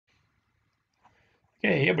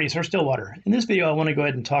Okay, everybody, Sir Stillwater. In this video, I want to go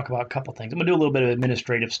ahead and talk about a couple things. I'm going to do a little bit of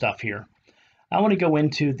administrative stuff here. I want to go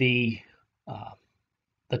into uh,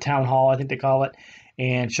 the town hall, I think they call it,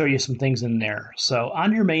 and show you some things in there. So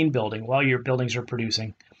on your main building, while your buildings are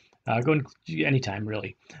producing, go and anytime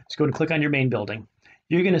really, just go and click on your main building.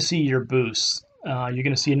 You're going to see your boosts. You're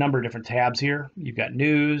going to see a number of different tabs here. You've got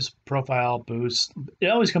news, profile, boost. It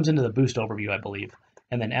always comes into the boost overview, I believe,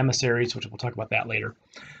 and then emissaries, which we'll talk about that later.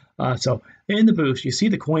 So in the boost, you see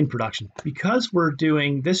the coin production. Because we're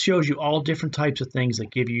doing, this shows you all different types of things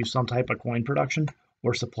that give you some type of coin production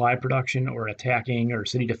or supply production or attacking or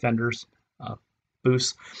city defenders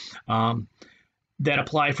boosts that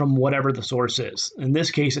apply from whatever the source is. In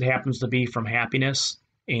this case, it happens to be from happiness,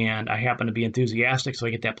 and I happen to be enthusiastic, so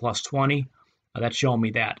I get that plus 20. That's showing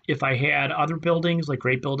me that. If I had other buildings, like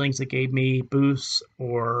great buildings that gave me boosts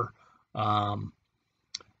or,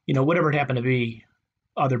 whatever it happened to be,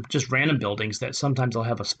 other just random buildings that sometimes they'll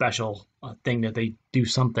have a special thing that they do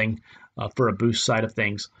something for a boost side of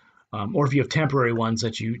things, or if you have temporary ones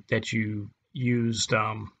that you used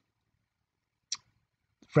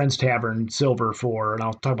Friends Tavern Silver for, and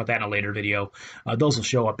I'll talk about that in a later video. Those will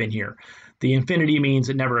show up in here. The infinity means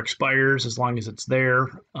it never expires as long as it's there.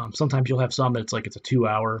 Sometimes you'll have some that's like it's a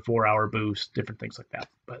 2-hour, 4-hour boost, different things like that.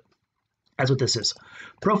 But that's what this is.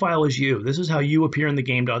 Profile is you. This is how you appear in the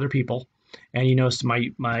game to other people. And you notice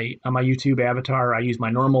on my YouTube avatar, I use my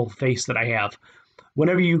normal face that I have.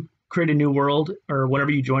 Whenever you create a new world or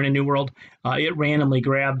whenever you join a new world, it randomly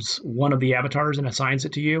grabs one of the avatars and assigns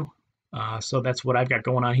it to you. So that's what I've got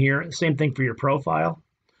going on here. Same thing for your profile.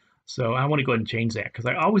 So I want to go ahead and change that because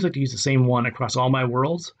I always like to use the same one across all my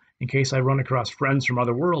worlds in case I run across friends from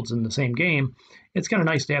other worlds in the same game. It's kind of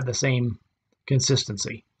nice to have the same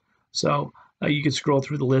consistency. So you can scroll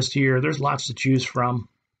through the list here. There's lots to choose from.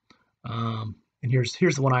 And here's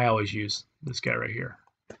the one I always use, this guy right here.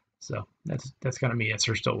 So that's kind of me. That's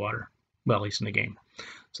Sir Stillwater. Well, at least in the game.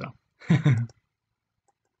 So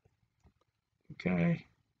okay.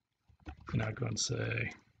 And I'll go and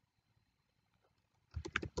say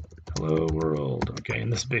hello world. Okay,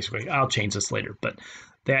 and this is basically, I'll change this later, but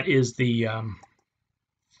that is the and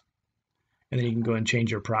then you can go and change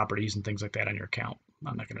your properties and things like that on your account.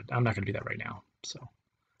 I'm not gonna do that right now. So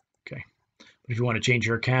okay. But if you want to change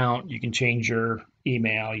your account, you can change your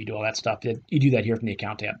email, you do all that stuff. You do that here from the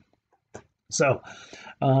account tab. So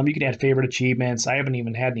you can add favorite achievements. I haven't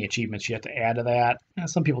even had any achievements yet to add to that.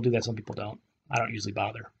 Some people do that, some people don't. I don't usually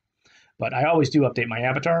bother. But I always do update my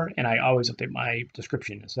avatar, and I always update my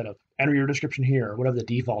description instead of enter your description here or whatever the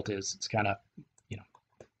default is. It's kind of,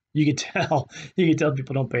 you can tell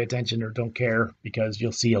people don't pay attention or don't care because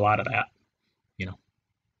you'll see a lot of that,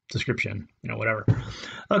 description, whatever.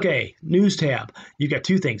 Okay, news tab. You've got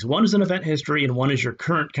two things. One is an event history and one is your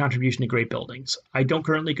current contribution to great buildings. I don't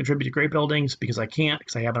currently contribute to great buildings because I can't,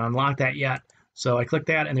 because I haven't unlocked that yet. So I click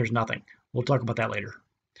that and there's nothing. We'll talk about that later.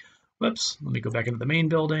 Whoops, let me go back into the main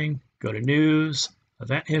building, go to news,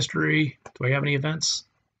 event history. Do I have any events?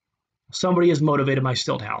 Somebody has motivated my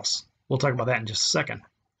stilt house. We'll talk about that in just a second.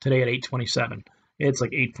 Today at 8:27. It's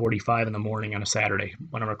like 8:45 in the morning on a Saturday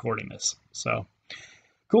when I'm recording this. So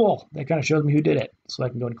cool. That kind of shows me who did it. So I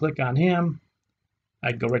can go and click on him.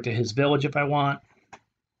 I can go right to his village if I want.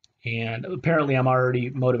 And apparently I'm already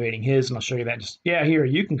motivating his, and I'll show you that. Yeah, here,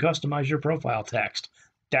 you can customize your profile text.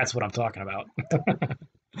 That's what I'm talking about.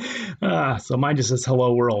 So mine just says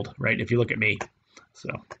hello world, right? If you look at me. So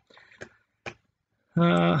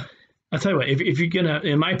I'll tell you what, if you're gonna,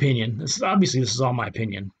 in my opinion, this is all my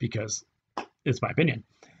opinion because it's my opinion.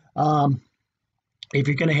 If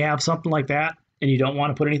you're gonna have something like that, and you don't want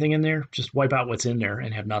to put anything in there, just wipe out what's in there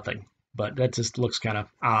and have nothing. But that just looks kind of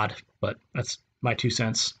odd, but that's my 2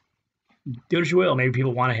 cents. Do it as you will. Maybe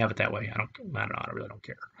people want to have it that way. I don't know. I really don't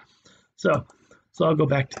care. So I'll go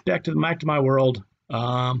back to my world.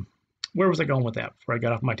 Where was I going with that before I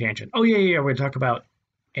got off my tangent? Oh, yeah. We're going to talk about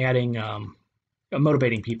adding,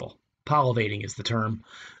 motivating people. Polivating is the term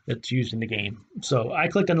that's used in the game. So I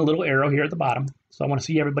clicked on the little arrow here at the bottom. So I want to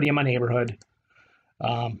see everybody in my neighborhood.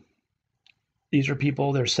 These are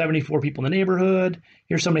people, there's 74 people in the neighborhood.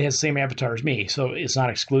 Here's somebody who has the same avatar as me, so it's not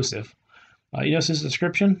exclusive. You notice this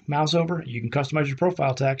description, mouse over, you can customize your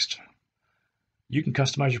profile text.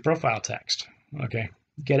 Okay,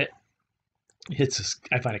 get it?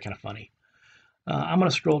 I find it kind of funny. I'm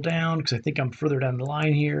gonna scroll down because I think I'm further down the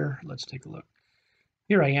line here. Let's take a look.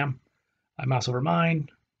 Here I am. I mouse over mine.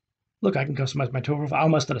 Look, I can customize my profile. I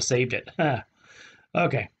must not have saved it.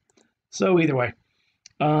 Okay, so either way.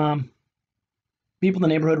 People in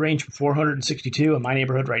the neighborhood range from 462 in my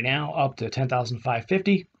neighborhood right now up to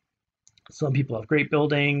 10,550. Some people have great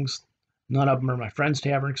buildings, None of them are my friend's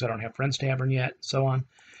tavern because I don't have friend's tavern yet, so on.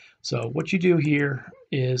 So what you do here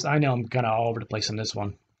is, I know I'm kind of all over the place on this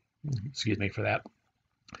one. Excuse me for that.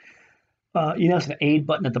 You notice the aid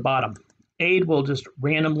button at the bottom. Aid will just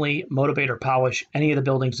randomly motivate or polish any of the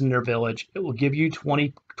buildings in their village. It will give you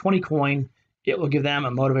 20 coin. It will give them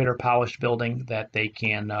a motivate or polished building that they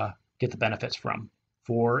can get the benefits from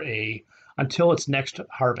until its next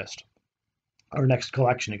harvest or next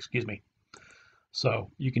collection, excuse me.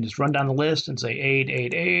 So you can just run down the list and say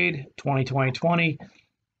aid, 20, 20, 20,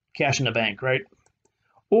 cash in the bank, right?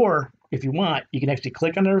 Or if you want, you can actually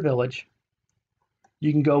click on their village.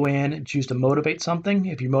 You can go in and choose to motivate something.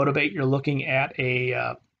 If you motivate, you're looking at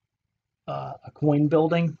a coin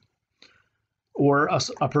building or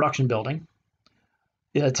a production building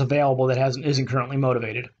that's available that isn't currently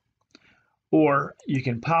motivated. Or you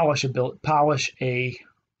can polish a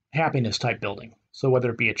happiness type building. So whether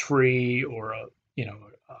it be a tree or a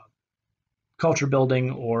culture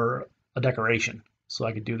building or a decoration. So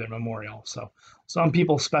I could do their memorial. So some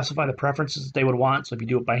people specify the preferences that they would want. So if you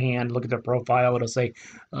do it by hand, look at their profile, it'll say,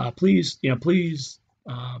 please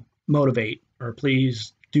motivate, or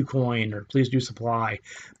please do coin, or please do supply,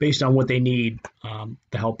 based on what they need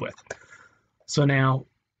to help with. So now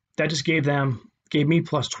that just gave me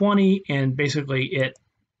plus 20, and basically it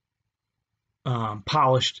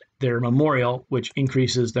polished their memorial, which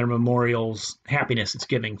increases their memorial's happiness it's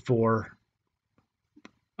giving for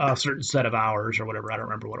a certain set of hours or whatever. I don't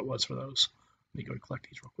remember what it was for those. Let me go and collect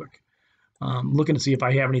these real quick. Looking to see if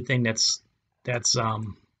I have anything that's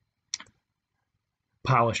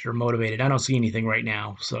polished or motivated. I don't see anything right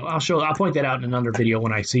now, so I'll point that out in another video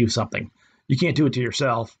when I see something. You can't do it to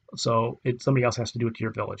yourself, so somebody else has to do it to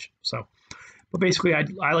your village. So, but basically,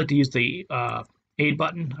 I like to use the aid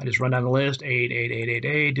button. I just run down the list,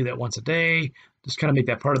 aid, do that once a day. Just kind of make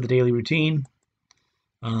that part of the daily routine.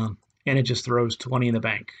 And it just throws 20 in the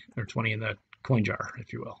bank, or 20 in the coin jar,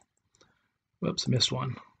 if you will. Whoops, I missed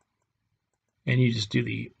one. And you just do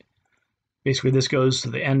basically this goes to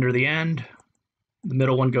the end or the end. The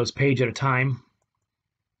middle one goes page at a time.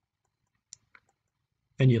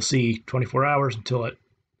 And you'll see 24 hours until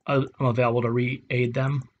I'm available to re-aid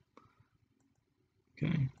them.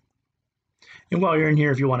 Okay. And while you're in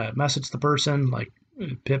here, if you want to message the person, like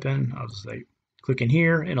Pippin, I'll just say, click in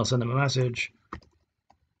here and I'll send them a message.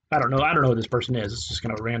 I don't know who this person is. It's just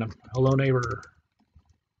kind of random. Hello, neighbor.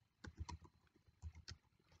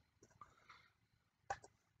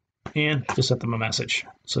 And just sent them a message.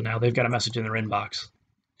 So now they've got a message in their inbox.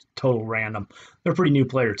 Total random. They're a pretty new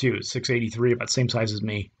player too. It's 683, about the same size as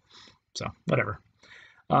me. So whatever.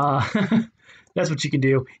 That's what you can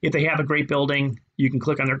do. If they have a great building, you can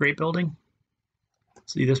click on their great building.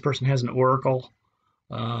 See, this person has an Oracle,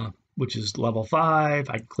 which is level 5.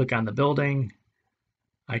 I can click on the building.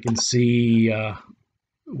 I can see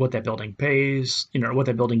what that building pays, what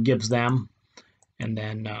that building gives them. And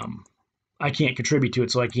then I can't contribute to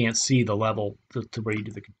it, so I can't see the level to where you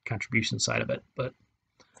do the contribution side of it. But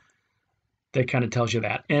that kind of tells you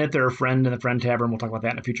that. And if they're a friend in the friend tavern, we'll talk about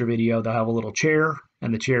that in a future video, they'll have a little chair,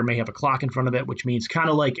 and the chair may have a clock in front of it, which means kind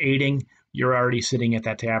of like aiding, you're already sitting at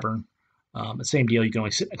that tavern. The same deal, you can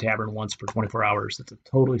only sit in a tavern once for 24 hours. That's a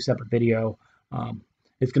totally separate video.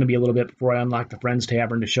 It's going to be a little bit before I unlock the Friends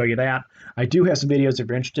Tavern to show you that. I do have some videos if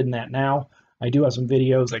you're interested in that now. I do have some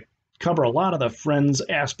videos that cover a lot of the Friends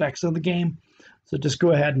aspects of the game. So just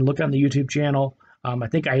go ahead and look on the YouTube channel. I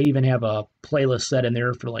think I even have a playlist set in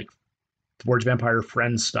there for like Forge of Empire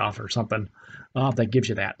Friends stuff or something that gives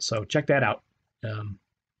you that. So check that out.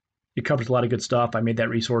 It covers a lot of good stuff. I made that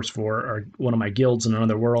resource for one of my guilds in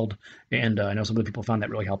another world, and I know some of the people found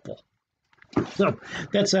that really helpful. So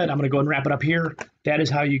that said, I'm going to go and wrap it up here. That is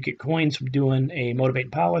how you get coins from doing a motivate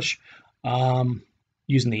and polish,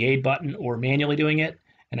 using the aid button or manually doing it.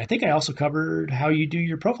 And I think I also covered how you do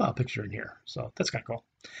your profile picture in here. So that's kind of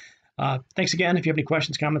cool. Thanks again. If you have any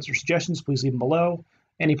questions, comments, or suggestions, please leave them below.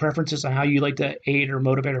 Any preferences on how you like to aid or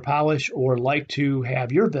motivate or polish, or like to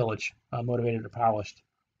have your village motivated or polished,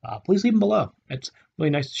 please leave them below. It's really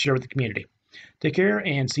nice to share with the community. Take care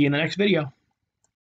and see you in the next video.